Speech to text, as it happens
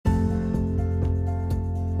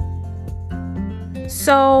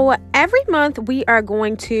So every month we are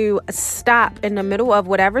going to stop in the middle of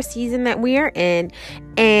whatever season that we are in,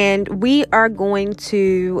 and we are going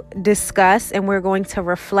to discuss and we're going to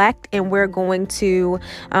reflect and we're going to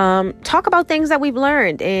talk about things that we've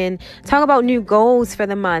learned and talk about new goals for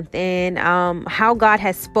the month and how God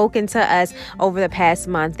has spoken to us over the past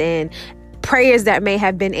month and prayers that may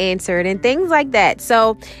have been answered and things like that.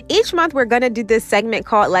 So each month we're going to do this segment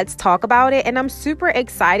called Let's Talk About It, and I'm super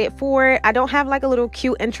excited for it. I don't have like a little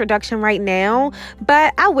cute introduction right now,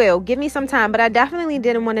 but I will. Give me some time, but I definitely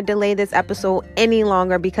didn't want to delay this episode any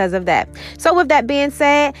longer because of that. So with that being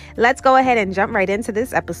said, let's go ahead and jump right into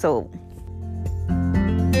this episode.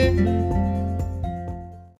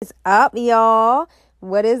 What's up, y'all?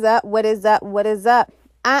 What is up? What is up? What is up?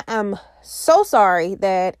 I am so sorry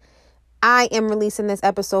that I am releasing this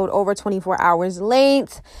episode over 24 hours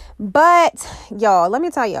late, but y'all, let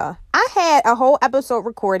me tell y'all, I had a whole episode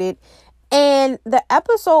recorded and the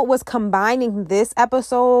episode was combining this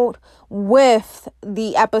episode with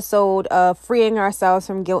the episode of freeing ourselves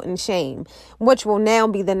from guilt and shame, which will now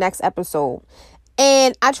be the next episode.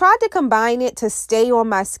 And I tried to combine it to stay on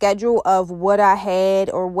my schedule of what I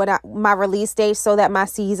had or my release date so that my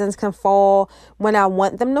seasons can fall when I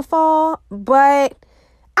want them to fall. But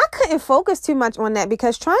I couldn't focus too much on that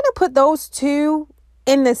because trying to put those two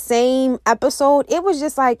in the same episode, it was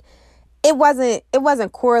just like, it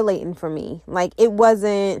wasn't correlating for me. Like it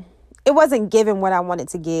wasn't giving what I wanted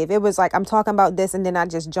to give. It was like, I'm talking about this and then I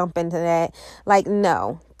just jump into that. Like,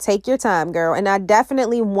 no, take your time, girl. And I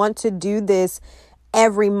definitely want to do this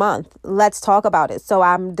every month. Let's talk about it. So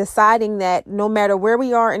I'm deciding that no matter where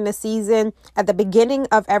we are in the season, at the beginning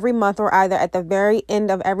of every month or either at the very end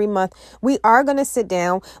of every month, we are going to sit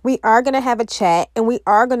down, we are going to have a chat, and we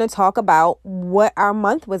are going to talk about what our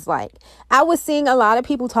month was like. I was seeing a lot of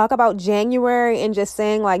people talk about January and just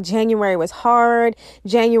saying like January was hard,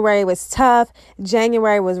 January was tough,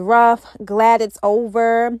 January was rough, glad it's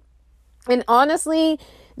over. And honestly,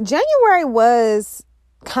 January was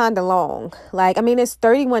kind of long. Like, I mean, it's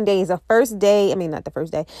 31 days. The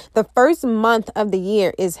first month of the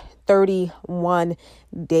year is 31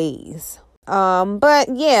 days. But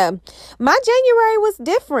yeah, my January was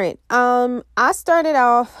different. I started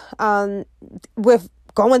off, with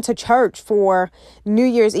going to church for New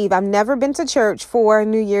Year's Eve. I've never been to church for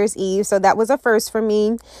New Year's Eve, so that was a first for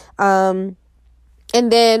me. And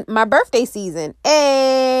then my birthday season,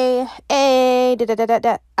 I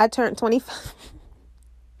turned 25.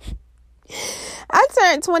 I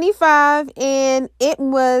turned 25 and it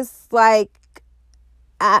was like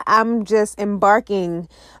I'm just embarking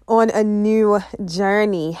on a new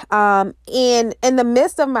journey. And in the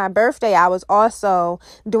midst of my birthday, I was also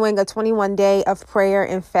doing a 21 day of prayer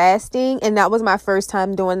and fasting. And that was my first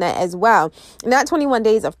time doing that as well. Not 21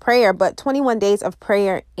 days of prayer, but 21 days of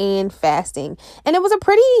prayer and fasting. And it was a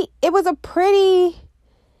pretty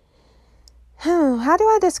how do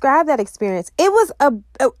I describe that experience? It was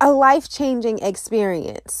a life-changing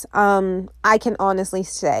experience. I can honestly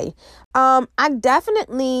say, I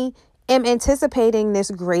definitely am anticipating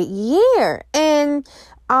this great year, and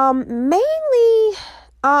mainly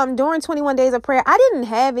during 21 days of prayer, I didn't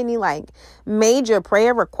have any like major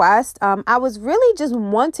prayer requests. I was really just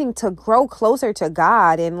wanting to grow closer to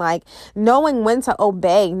God and like knowing when to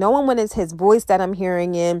obey, knowing when it's his voice that I'm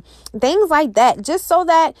hearing and things like that. Just so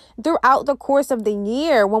that throughout the course of the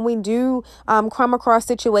year, when we do come across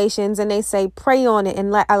situations and they say pray on it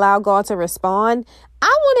and allow God to respond,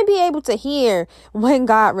 I want to be able to hear when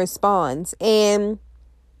God responds. And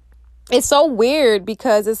it's so weird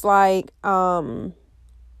because it's like,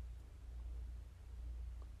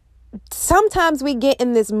 sometimes we get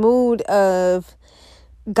in this mood of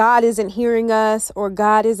God isn't hearing us, or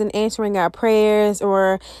God isn't answering our prayers,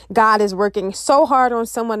 or God is working so hard on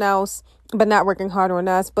someone else, but not working hard on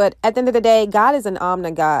us. But at the end of the day, God is an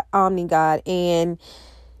omni God, and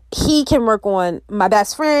he can work on my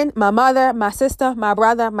best friend, my mother, my sister, my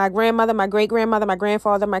brother, my grandmother, my great-grandmother, my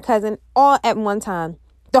grandfather, my cousin, all at one time,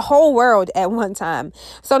 the whole world at one time.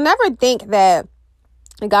 So never think that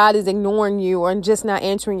God is ignoring you or just not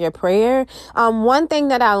answering your prayer. One thing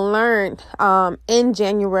that I learned in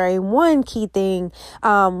January, one key thing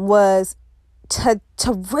was to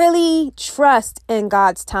really trust in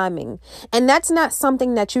God's timing. And that's not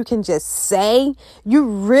something that you can just say. You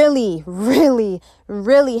really, really,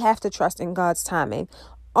 really have to trust in God's timing.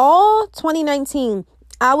 All 2019,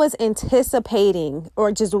 I was anticipating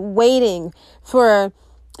or just waiting for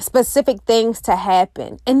specific things to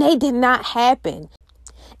happen, and they did not happen.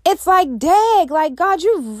 It's like, dang, like, God,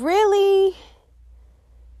 you really,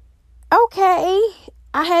 okay,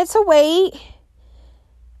 I had to wait.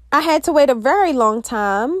 I had to wait a very long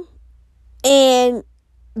time. And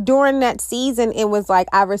during that season, it was like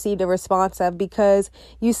I received a response of, because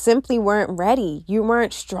you simply weren't ready. You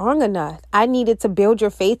weren't strong enough. I needed to build your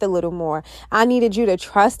faith a little more. I needed you to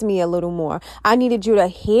trust me a little more. I needed you to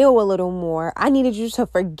heal a little more. I needed you to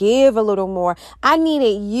forgive a little more. I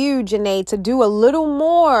needed you, Janae, to do a little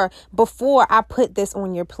more before I put this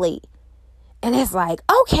on your plate. And it's like,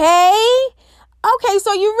 okay,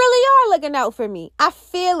 so you really are looking out for me. I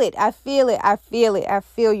feel it. I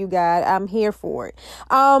feel you, God. I'm here for it.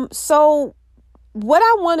 So what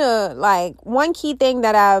I want to, one key thing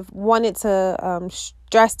that I've wanted to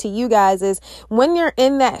stress to you guys is, when you're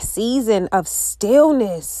in that season of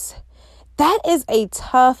stillness, that is a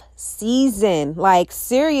tough season,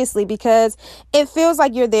 seriously, because it feels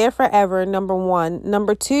like you're there forever, number one.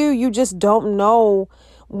 Number two, you just don't know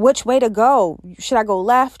which way to go. Should I go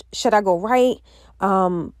left? Should I go right?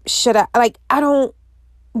 What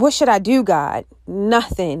should I do, God?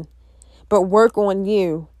 Nothing but work on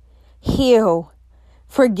you, heal,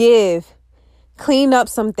 forgive, clean up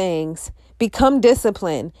some things, become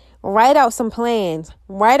disciplined, write out some plans,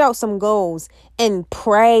 write out some goals, and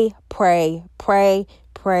pray,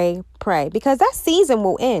 because that season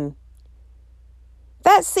will end.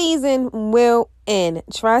 That season will end.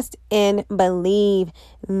 Trust and believe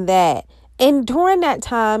that. And during that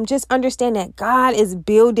time, just understand that God is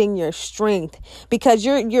building your strength, because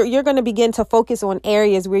you're going to begin to focus on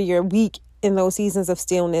areas where you're weak in those seasons of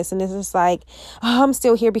stillness. And it's just like, oh, I'm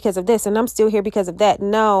still here because of this, and I'm still here because of that.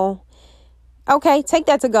 No. Okay, take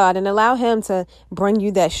that to God and allow him to bring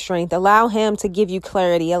you that strength. Allow him to give you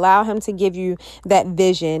clarity. Allow him to give you that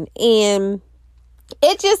vision. And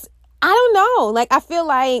it just, I don't know. I feel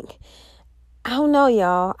like, I don't know,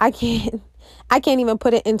 y'all. I can't even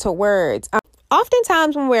put it into words.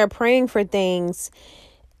 Oftentimes when we're praying for things,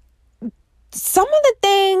 majority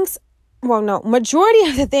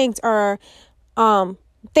of the things are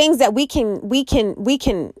things that we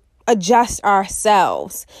can adjust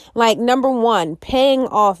ourselves. Like, number one, paying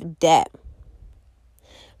off debt.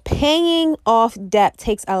 Paying off debt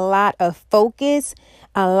takes a lot of focus,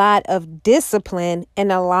 a lot of discipline,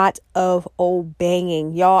 and a lot of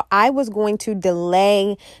obeying. Y'all, I was going to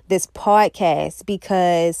delay this podcast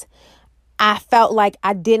because I felt like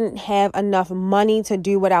I didn't have enough money to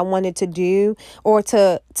do what I wanted to do, or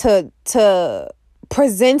to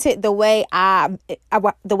present it the way I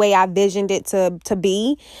visioned it to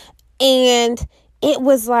be. And it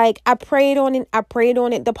was like, I prayed on it.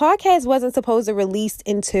 The podcast wasn't supposed to release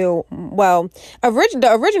until, the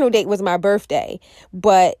original date was my birthday,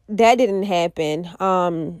 but that didn't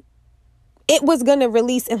happen. It was going to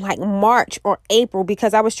release in March or April,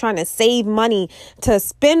 because I was trying to save money to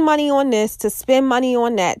spend money on this, to spend money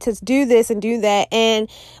on that, to do this and do that.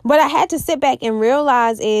 And what I had to sit back and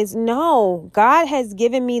realize is, no, God has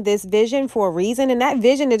given me this vision for a reason. And that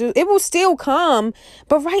vision, it will still come.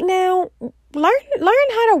 But right now, learn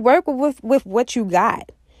how to work with what you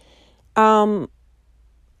got. And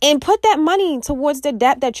put that money towards the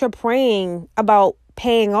debt that you're praying about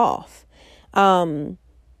paying off.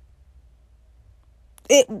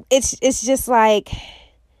 It's just like,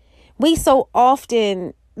 we so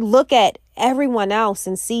often look at everyone else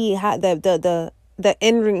and see how the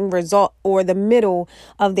ending result, or the middle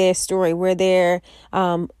of their story, where they're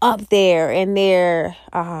up there and they're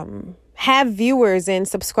have viewers and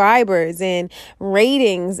subscribers and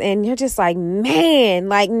ratings, and you're just like, man,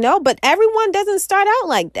 no, but everyone doesn't start out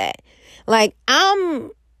like that.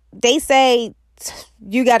 They say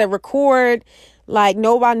you got to record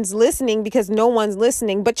no one's listening, because no one's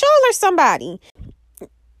listening, but y'all are somebody.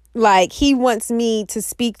 He wants me to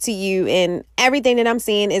speak to you, and everything that I'm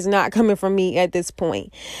saying is not coming from me at this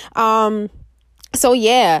point. So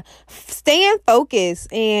yeah, staying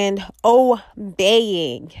focused and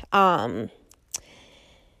obeying.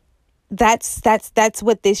 That's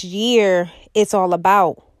what this year is all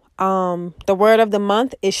about. The word of the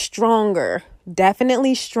month is stronger,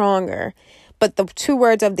 definitely stronger. But the 2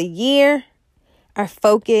 words of the year are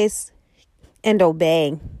focus and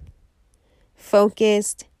obey.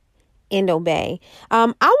 Focused and obey.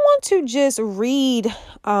 I want to just read,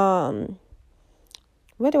 what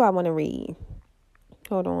do I want to read?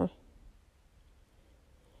 Hold on.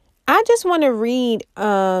 I just want to read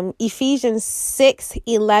Ephesians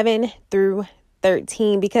 6:11 through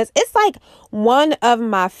 13, because it's one of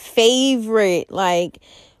my favorite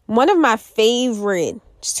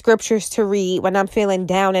scriptures to read when I'm feeling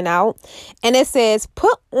down and out. And it says,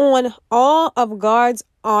 put on all of God's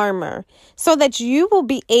armor so that you will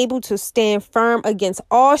be able to stand firm against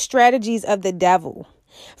all strategies of the devil.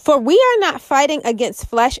 For we are not fighting against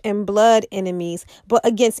flesh and blood enemies, but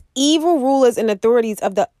against evil rulers and authorities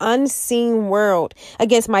of the unseen world,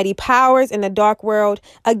 against mighty powers in the dark world,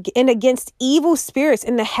 and against evil spirits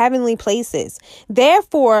in the heavenly places.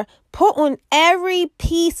 Therefore, put on every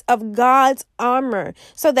piece of God's armor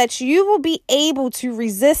so that you will be able to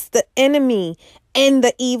resist the enemy in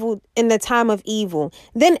the time of evil.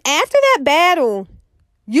 Then after that battle,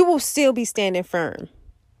 you will still be standing firm.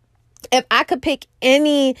 If I could pick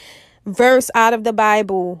any verse out of the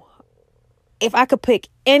Bible, if I could pick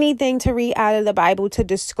anything to read out of the Bible to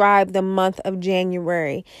describe the month of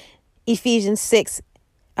January, Ephesians 6,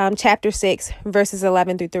 chapter 6, verses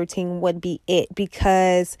 11 through 13 would be it.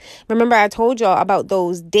 Because remember, I told y'all about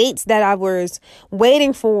those dates that I was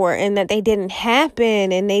waiting for and that they didn't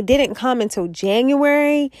happen and they didn't come until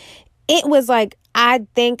January. It was like, I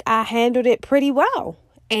think I handled it pretty well.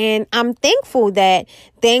 And I'm thankful that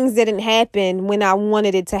things didn't happen when I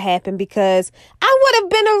wanted it to happen, because I would have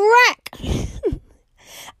been a wreck.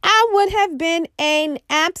 I would have been an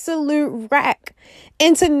absolute wreck.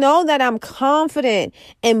 And to know that I'm confident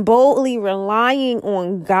and boldly relying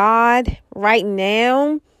on God right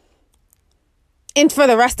now and for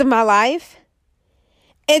the rest of my life,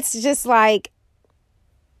 it's just like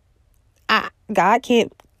God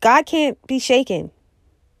can't be shaken.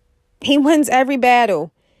 He wins every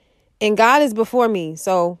battle. And God is before me.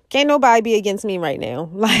 So can't nobody be against me right now.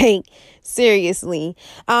 Like, seriously.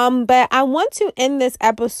 But I want to end this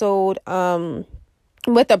episode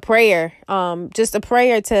with a prayer. Just a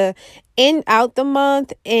prayer to end out the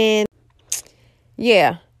month. And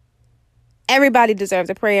yeah, everybody deserves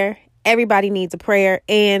a prayer. Everybody needs a prayer.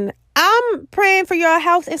 And I'm praying for your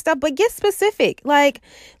health and stuff, but get specific. Like,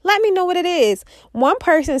 let me know what it is. One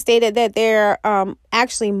person stated that they're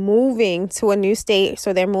actually moving to a new state.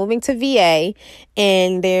 So they're moving to VA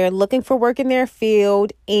and they're looking for work in their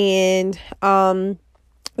field. And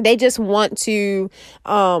they just want to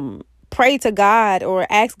pray to God or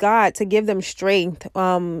ask God to give them strength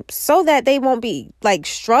so that they won't be like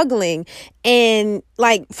struggling and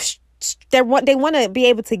like they want to be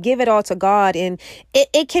able to give it all to God. And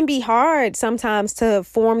it can be hard sometimes to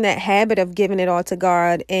form that habit of giving it all to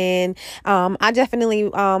God. And I definitely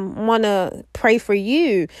want to pray for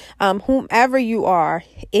you, whomever you are,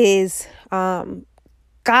 is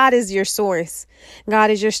God is your source. God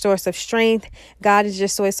is your source of strength. God is your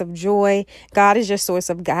source of joy. God is your source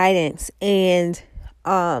of guidance. And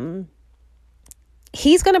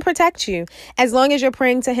He's going to protect you as long as you're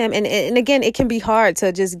praying to him. And again, it can be hard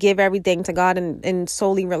to just give everything to God and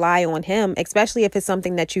solely rely on him, especially if it's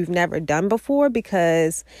something that you've never done before,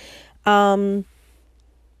 because you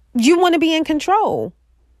want to be in control.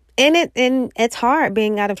 And it's hard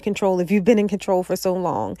being out of control if you've been in control for so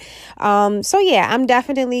long. So yeah, I'm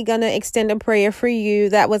definitely going to extend a prayer for you.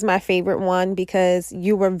 That was my favorite one because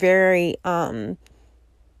you were very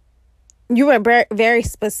very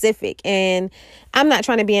specific, and I'm not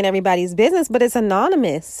trying to be in everybody's business, but it's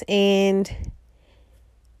anonymous. And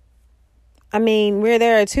I mean, where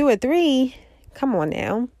there are two or three, come on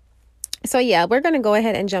now. So yeah, we're going to go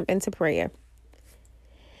ahead and jump into prayer.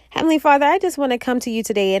 Heavenly Father, I just want to come to you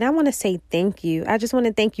today and I want to say thank you. I just want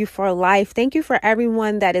to thank you for life. Thank you for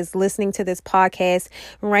everyone that is listening to this podcast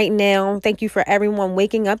right now. Thank you for everyone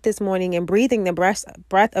waking up this morning and breathing the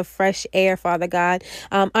breath of fresh air, Father God.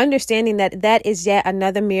 Understanding that is yet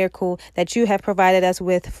another miracle that you have provided us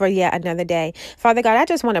with for yet another day. Father God, I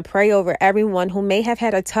just want to pray over everyone who may have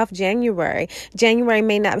had a tough January. January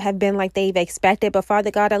may not have been like they've expected, but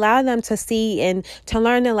Father God, allow them to see and to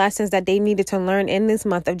learn the lessons that they needed to learn in this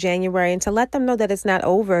month of January, and to let them know that it's not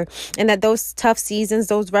over, and that those tough seasons,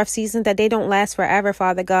 those rough seasons, that they don't last forever,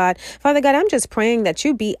 Father God. Father God, I'm just praying that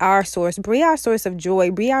you be our source, be our source of joy,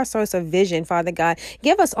 be our source of vision, Father God.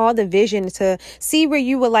 Give us all the vision to see where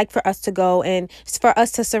you would like for us to go, and for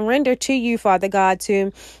us to surrender to you, Father God,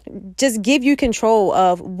 to just give you control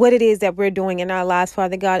of what it is that we're doing in our lives,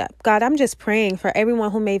 Father God. God, I'm just praying for everyone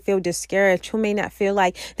who may feel discouraged, who may not feel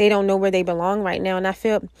like they don't know where they belong right now. And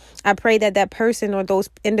I pray that person or those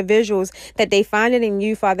individuals, that they find it in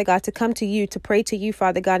you, Father God, to come to you, to pray to you,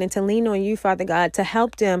 Father God, and to lean on you, Father God, to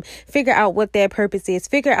help them figure out what their purpose is,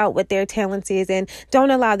 figure out what their talents is, and don't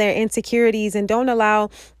allow their insecurities and don't allow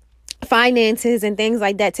finances and things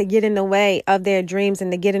like that to get in the way of their dreams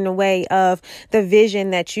and to get in the way of the vision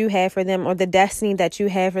that you have for them or the destiny that you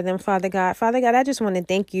have for them, Father God. Father God, I just want to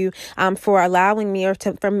thank you for allowing me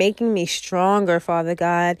for making me stronger, Father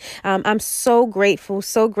God. I'm so grateful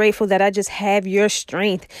that I just have your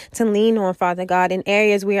strength to lean on, Father God. In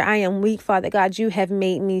areas where I am weak, Father God, you have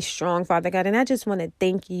made me strong, Father God. And I just want to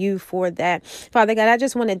thank you for that. Father God, I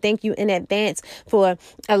just want to thank you in advance for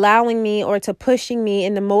allowing me or to pushing me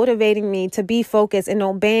and to motivating me to be focused and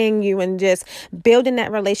obeying you and just building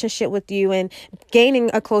that relationship with you and gaining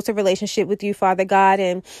a closer relationship with you, Father God,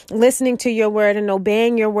 and listening to your word and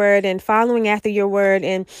obeying your word and following after your word.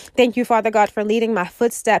 And thank you, Father God, for leading my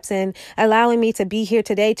footsteps and allowing me to be here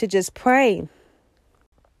today to just pray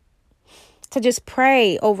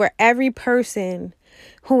over every person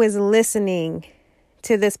who is listening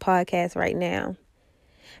to this podcast right now.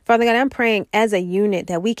 Father God, I'm praying as a unit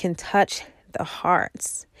that we can touch the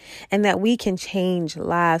hearts and that we can change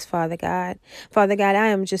lives, Father God. Father God, I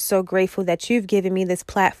am just so grateful that you've given me this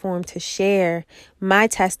platform to share my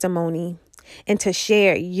testimony and to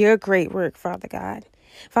share your great work, Father God.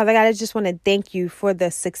 Father God, I just want to thank you for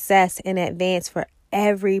the success in advance for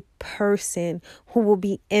every person who will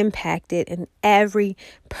be impacted and every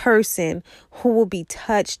person who will be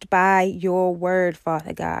touched by your word,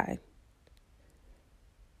 Father God.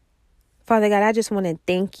 Father God, I just want to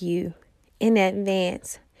thank you in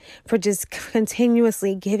advance for just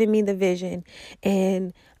continuously giving me the vision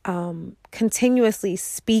and continuously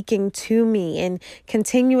speaking to me and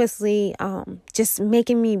continuously just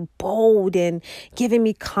making me bold and giving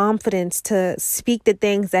me confidence to speak the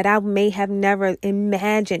things that I may have never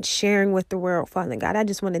imagined sharing with the world, Father God. I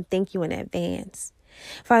just want to thank you in advance.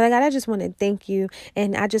 Father God, I just want to thank you,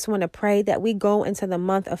 and I just want to pray that we go into the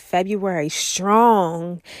month of February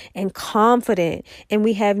strong and confident, and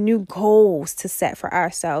we have new goals to set for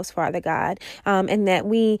ourselves, Father God, and that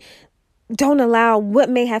we don't allow what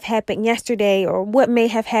may have happened yesterday or what may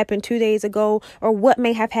have happened 2 days ago or what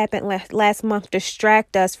may have happened last month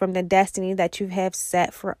distract us from the destiny that you have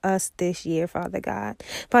set for us this year, Father God.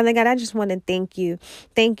 Father God, I just want to thank you.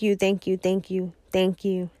 Thank you, thank you, thank you, thank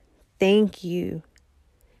you, thank you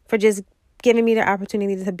for just giving me the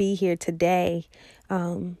opportunity to be here today.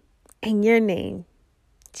 In your name,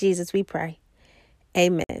 Jesus, we pray.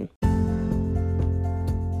 Amen.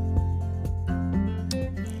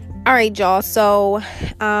 All right, y'all. So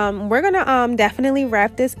we're going to definitely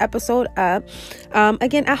wrap this episode up.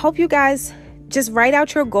 Again, I hope you guys just write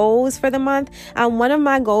out your goals for the month. One of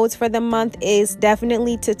my goals for the month is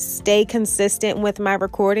definitely to stay consistent with my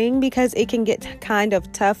recording because it can get kind of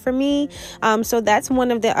tough for me. So that's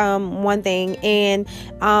one of the one thing. And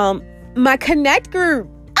my Connect group.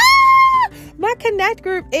 My Connect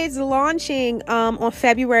group is launching on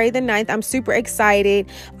February the 9th. I'm super excited.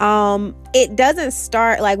 It doesn't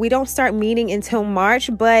start, we don't start meeting until March,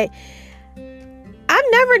 but I've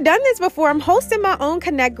never done this before. I'm hosting my own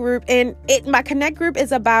Connect group, and my Connect group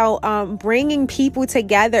is about bringing people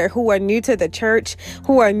together who are new to the church,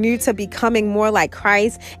 who are new to becoming more like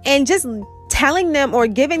Christ, and just telling them or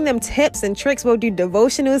giving them tips and tricks. We'll do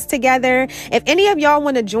devotionals together. If any of y'all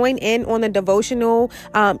want to join in on the devotional,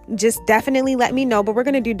 just definitely let me know. But we're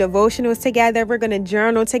going to do devotionals together. We're going to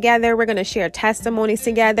journal together. We're going to share testimonies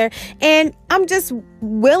together. And I'm just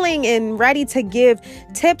willing and ready to give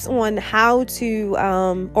tips on how to,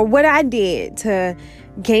 or what I did to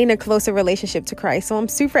gain a closer relationship to Christ. So I'm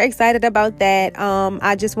super excited about that.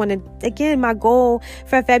 I just want to, again, my goal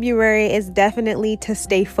for February is definitely to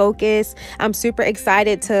stay focused. I'm super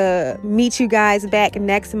excited to meet you guys back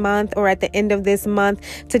next month or at the end of this month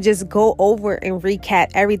to just go over and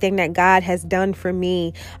recap everything that God has done for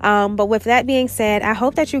me. But with that being said, I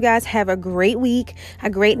hope that you guys have a great week, a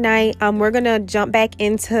great night. We're going to jump back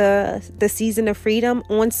into the season of freedom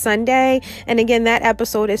on Sunday. And again, that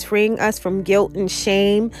episode is freeing us from guilt and shame.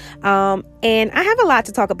 And I have a lot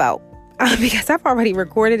to talk about because I've already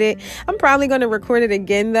recorded it. I'm probably going to record it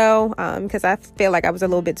again, though, because I feel like I was a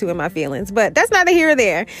little bit too in my feelings. But that's neither here or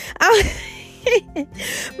there.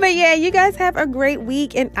 But yeah, you guys have a great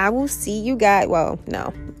week, and I will see you guys. Well,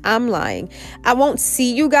 no, I'm lying. I won't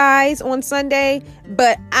see you guys on Sunday,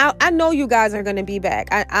 but I know you guys are going to be back.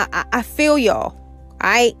 I feel y'all. All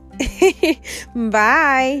right.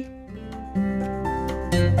 Bye.